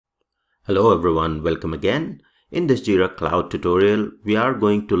Hello everyone, welcome again. In this Jira Cloud tutorial, we are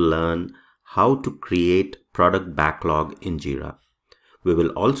going to learn how to create product backlog in Jira. We will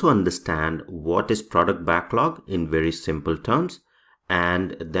also understand what is product backlog in very simple terms,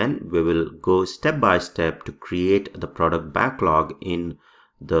 and then we will go step by step to create the product backlog in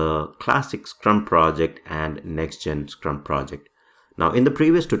the classic Scrum project and next gen Scrum project. Now in the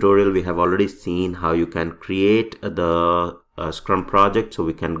previous tutorial, we have already seen how you can create the Scrum project. So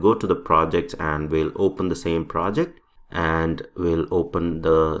we can go to the projects and we'll open the same project and we'll open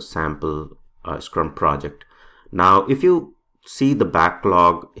the sample Scrum project. Now if you see the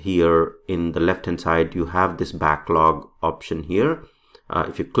backlog here in the left hand side, you have this backlog option here.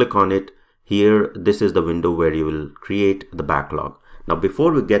 If you click on it here, this is the window where you will create the backlog. Now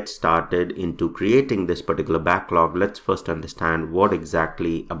before we get started into creating this particular backlog, let's first understand what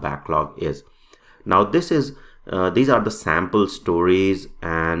exactly a backlog is. Now these are the sample stories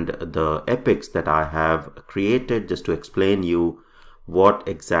and the epics that I have created just to explain you what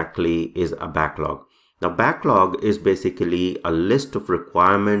exactly is a backlog. Now backlog is basically a list of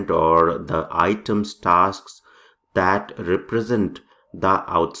requirement or the items, tasks that represent the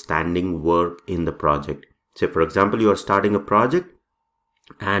outstanding work in the project. Say for example, you are starting a project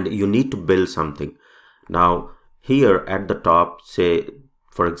and you need to build something. Now here at the top, say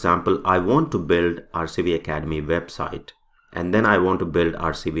for example, I want to build RCV Academy website, and then I want to build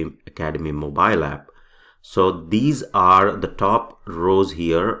RCV Academy mobile app. So these are the top rows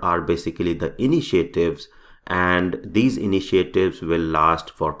here are basically the initiatives, and these initiatives will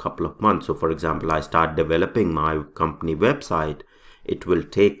last for a couple of months. So for example, I start developing my company website. It will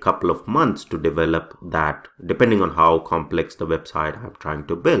take a couple of months to develop that, depending on how complex the website I'm trying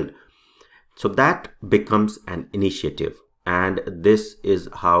to build. So that becomes an initiative. And this is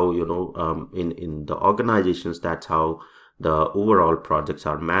how, in the organizations, that's how the overall projects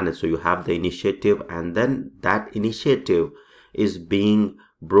are managed. So you have the initiative, and then that initiative is being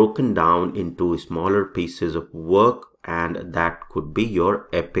broken down into smaller pieces of work, and that could be your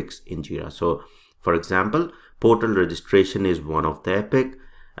epics in Jira. So for example, portal registration is one of the epic,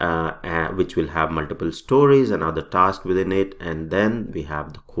 which will have multiple stories and other tasks within it. And then we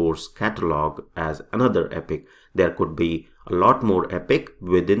have the course catalog as another epic. There could be a lot more epic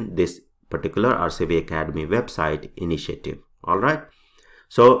within this particular RCV Academy website initiative. All right.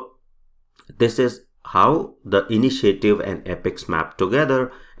 So this is how the initiative and epics map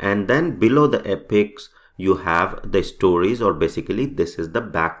together. And then below the epics, you have the stories, or basically this is the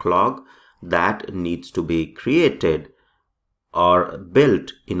backlog that needs to be created or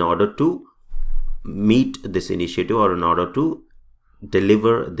built in order to meet this initiative, or in order to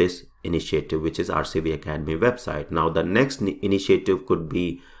deliver this initiative, which is RCV Academy website. Now the next initiative could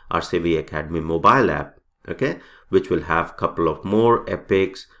be RCV Academy mobile app, okay, which will have a couple of more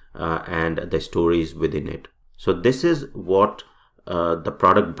epics and the stories within it. So this is what the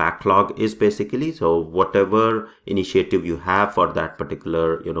product backlog is basically. So whatever initiative you have for that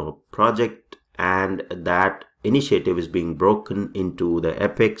particular project, and that initiative is being broken into the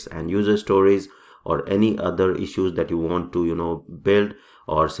epics and user stories, or any other issues that you want to build,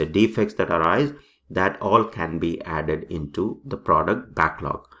 or say defects that arise, that all can be added into the product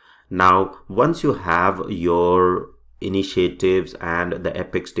backlog. Now once you have your initiatives and the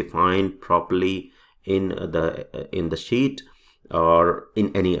epics defined properly in the sheet or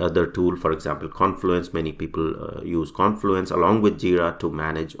in any other tool, for example Confluence, many people use Confluence along with Jira to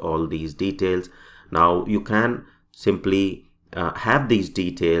manage all these details. Now you can simply have these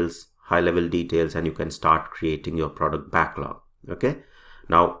details, high level details, and you can start creating your product backlog. Okay.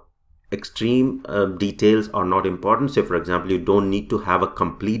 Now extreme details are not important. Say for example, you don't need to have a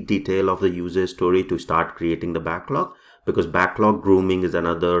complete detail of the user story to start creating the backlog, because backlog grooming is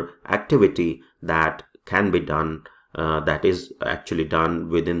another activity that can be done, that is actually done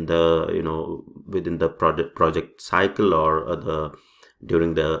within the within the project cycle, or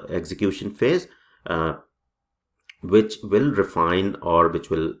during the execution phase, which will refine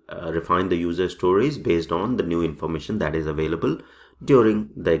the user stories based on the new information that is available during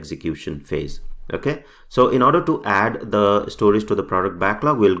the execution phase. Okay, so in order to add the stories to the product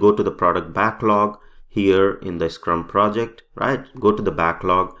backlog, we'll go to the product backlog here in the Scrum project, right? Go to the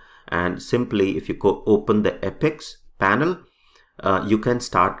backlog, and simply if you go open the epics panel, you can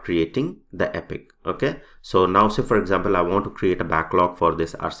start creating the epic. Okay, so now say for example, I want to create a backlog for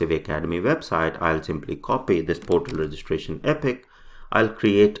this RCV Academy website. I'll simply copy this portal registration epic. I'll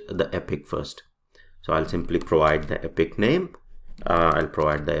create the epic first. So I'll simply provide the epic name. I'll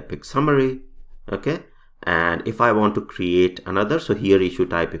provide the epic summary. Okay, and if I want to create another, so here issue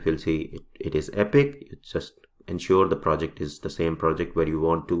type, if you'll see it is epic, you just ensure the project is the same project where you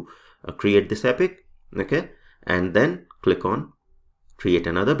want to create this epic. Okay, and then click on create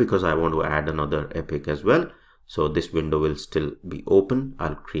another, because I want to add another epic as well. So this window will still be open.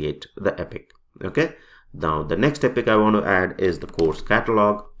 I'll create the epic. Okay, now the next epic I want to add is the course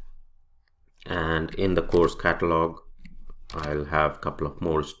catalog, and in the course catalog I'll have a couple of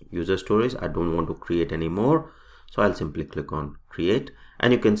more user stories. I don't want to create any more, so I'll simply click on create,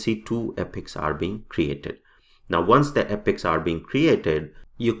 and you can see 2 epics are being created. Now once the epics are being created,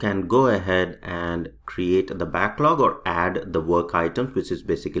 you can go ahead and create the backlog or add the work items, which is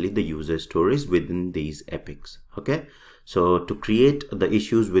basically the user stories within these epics. Okay, so to create the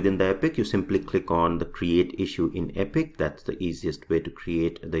issues within the epic, you simply click on the create issue in epic. That's the easiest way to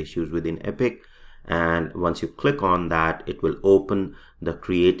create the issues within epic. And once you click on that, it will open the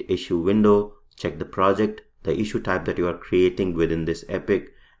create issue window. Check the project, the issue type that you are creating within this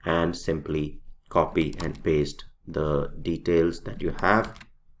epic, and simply copy and paste the details that you have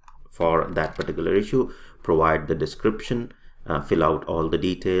for that particular issue. Provide the description, fill out all the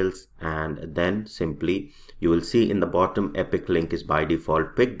details, and then simply you will see in the bottom epic link is by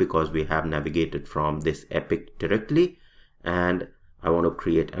default picked because we have navigated from this epic directly. And I want to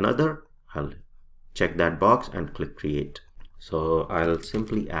create another. I'll check that box and click create. So I'll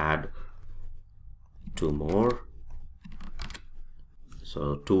simply add 2 more.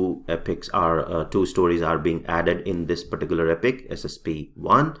 So 2 epics are 2 stories are being added in this particular epic,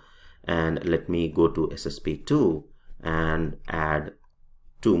 SSP1, and let me go to SSP2 and add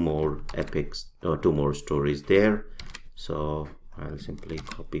 2 more epics, 2 more stories there. So I'll simply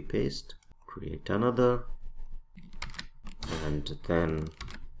copy paste, create another, and then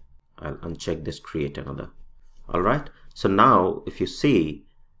I'll uncheck this create another. All right, so now if you see,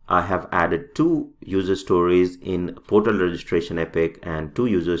 I have added 2 user stories in portal registration epic and 2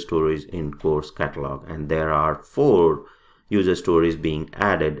 user stories in course catalog, and there are 4 user stories being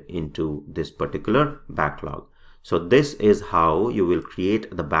added into this particular backlog. So this is how you will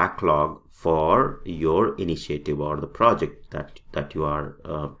create the backlog for your initiative or the project that you are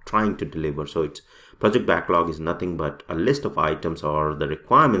trying to deliver. So it's project backlog is nothing but a list of items or the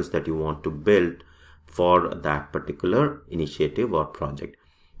requirements that you want to build for that particular initiative or project.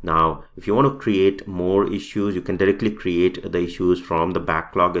 Now, if you want to create more issues, you can directly create the issues from the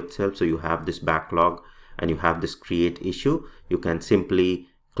backlog itself. So you have this backlog and you have this create issue. You can simply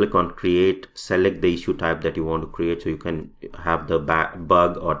click on create, select the issue type that you want to create. So you can have the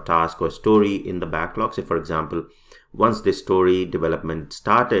bug or task or story in the backlog. Say for example, once this story development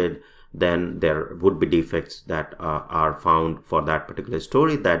started, then there would be defects that are found for that particular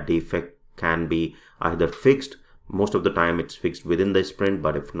story. That defect can be either fixed. Most of the time it's fixed within the sprint,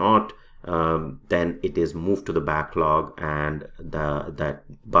 but if not, then it is moved to the backlog, and that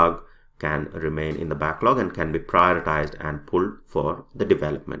bug can remain in the backlog and can be prioritized and pulled for the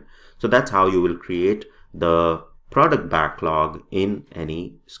development. So that's how you will create the product backlog in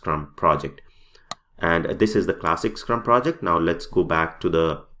any Scrum project. And this is the classic Scrum project. Now let's go back to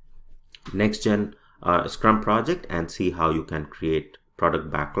the next gen Scrum project and see how you can create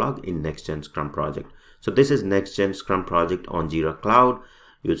product backlog in next gen Scrum project. So this is next gen Scrum project on Jira Cloud.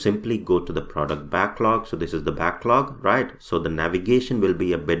 You simply go to the product backlog. So this is the backlog, right? So the navigation will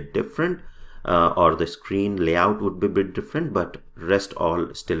be a bit different, or the screen layout would be a bit different, but rest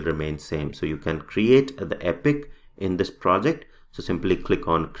all still remains same. So you can create the epic in this project. So simply click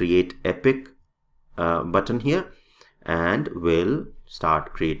on create epic button here, and we'll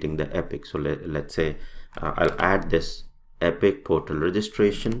start creating the epic. So let's say I'll add this epic portal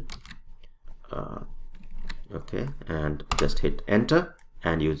registration. Okay, and just hit enter,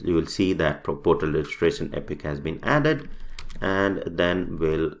 and you will see that portal registration epic has been added. And then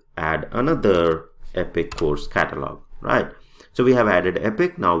we'll add another epic course catalog, right? So we have added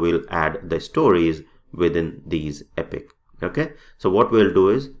epic. Now we'll add the stories within these epic. Okay, so what we'll do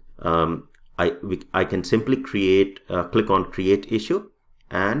is I can simply create, click on create issue,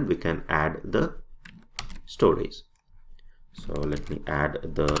 and we can add the stories. So let me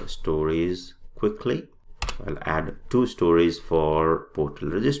add the stories quickly. I'll add 2 stories for portal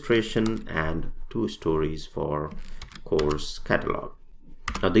registration and 2 stories for course catalog.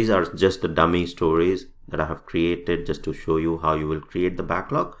 Now these are just the dummy stories that I have created just to show you how you will create the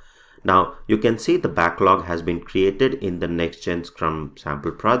backlog. Now you can see the backlog has been created in the next gen Scrum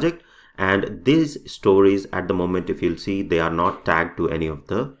sample project, and these stories at the moment, if you'll see, they are not tagged to any of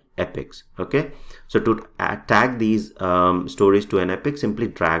the epics. Okay, so to tag these stories to an epic, simply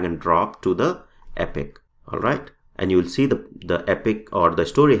drag and drop to the epic. All right, and you will see the epic or the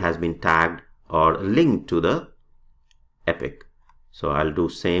story has been tagged or linked to the epic. So I'll do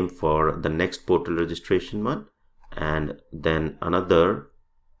same for the next portal registration one. and then another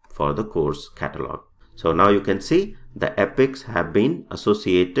for the course catalog. So now you can see the epics have been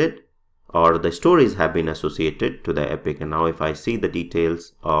associated, or the stories have been associated to the epic. And now if I see the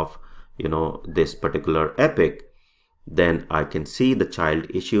details of this particular epic, then I can see the child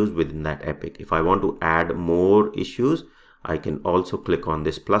issues within that epic. If I want to add more issues, I can also click on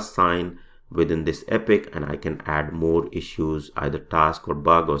this plus sign within this epic, and I can add more issues, either task or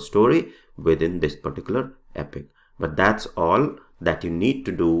bug or story, within this particular epic. But that's all that you need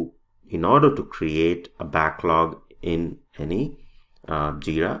to do in order to create a backlog in any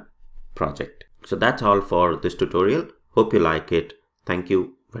Jira project. So that's all for this tutorial. Hope you like it. Thank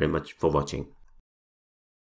you very much for watching.